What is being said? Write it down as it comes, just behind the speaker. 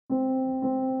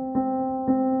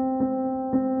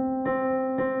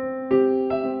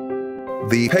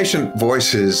The patient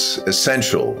voice is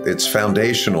essential. It's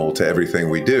foundational to everything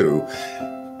we do.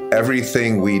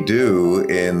 Everything we do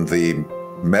in the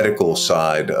medical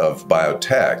side of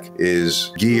biotech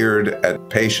is geared at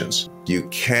patients. You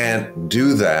can't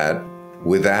do that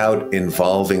without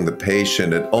involving the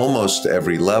patient at almost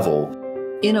every level.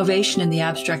 Innovation in the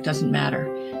abstract doesn't matter,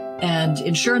 and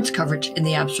insurance coverage in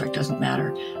the abstract doesn't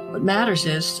matter. What matters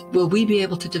is, will we be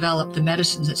able to develop the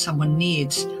medicines that someone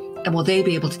needs, and will they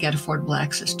be able to get affordable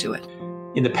access to it?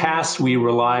 In the past, we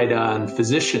relied on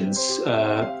physicians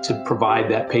to provide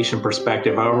that patient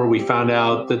perspective. However, we found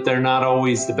out that they're not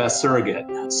always the best surrogate.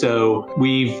 So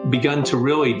we've begun to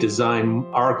really design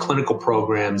our clinical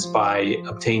programs by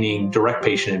obtaining direct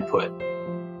patient input.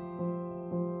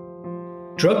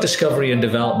 Drug discovery and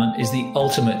development is the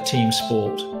ultimate team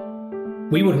sport.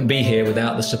 We wouldn't be here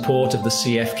without the support of the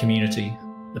CF community,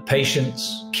 the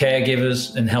patients,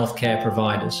 caregivers, and healthcare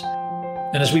providers.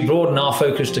 And as we broaden our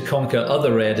focus to conquer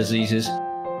other rare diseases,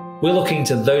 we're looking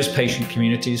to those patient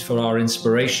communities for our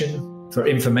inspiration, for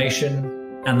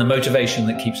information, and the motivation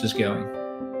that keeps us going.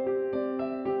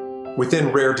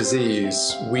 Within rare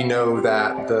disease, we know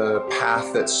that the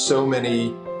path that so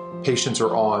many patients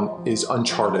are on is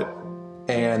uncharted.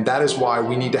 And that is why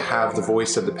we need to have the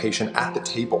voice of the patient at the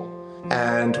table.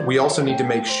 And we also need to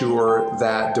make sure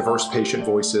that diverse patient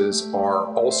voices are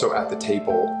also at the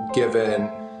table, given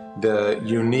the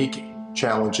unique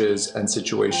challenges and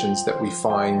situations that we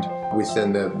find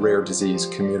within the rare disease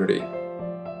community.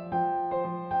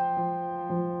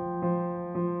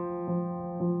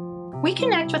 We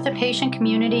connect with the patient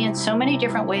community in so many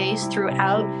different ways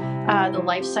throughout the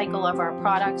life cycle of our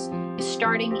products.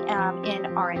 Starting in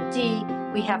R&D,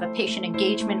 we have a patient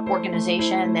engagement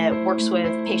organization that works with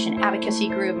patient advocacy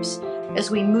groups. As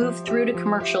we move through to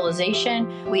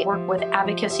commercialization, we work with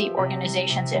advocacy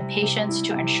organizations and patients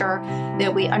to ensure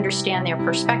that we understand their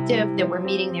perspective, that we're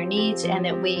meeting their needs, and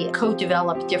that we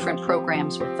co-develop different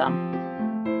programs with them.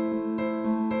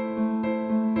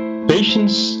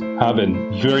 Patients have a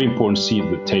very important seat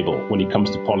at the table when it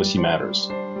comes to policy matters,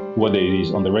 whether it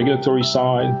is on the regulatory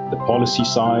side, the policy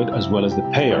side, as well as the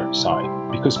payer side,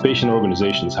 because patient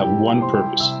organizations have one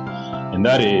purpose, and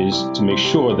that is to make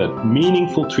sure that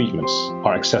meaningful treatments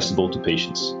are accessible to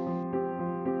patients.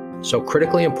 So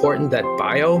critically important that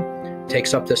Bio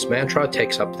takes up this mantra,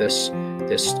 takes up this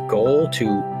goal to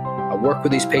work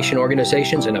with these patient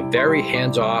organizations in a very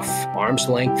hands-off,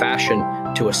 arm's-length fashion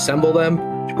to assemble them,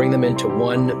 to bring them into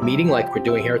one meeting like we're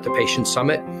doing here at the Patient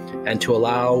Summit, and to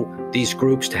allow these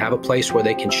groups to have a place where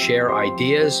they can share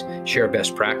ideas, share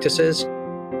best practices.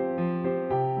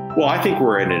 Well, I think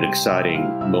we're in an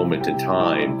exciting moment in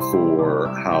time for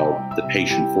how the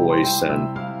patient voice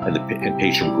and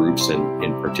patient groups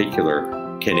in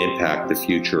particular can impact the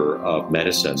future of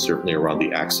medicine, certainly around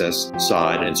the access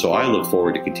side. And so I look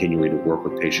forward to continuing to work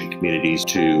with patient communities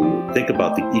to think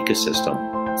about the ecosystem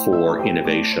for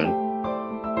innovation.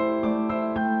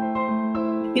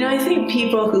 You know, I think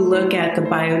people who look at the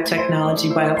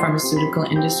biotechnology, biopharmaceutical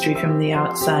industry from the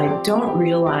outside don't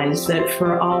realize that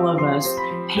for all of us,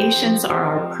 patients are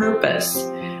our purpose.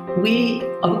 We,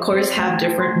 of course, have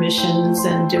different missions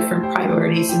and different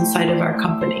priorities inside of our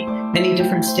company, many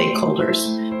different stakeholders.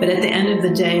 But at the end of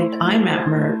the day, I'm at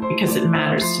Merck because it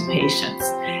matters to patients.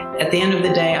 At the end of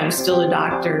the day, I'm still a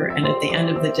doctor, and at the end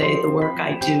of the day, the work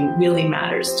I do really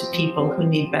matters to people who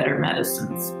need better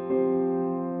medicines.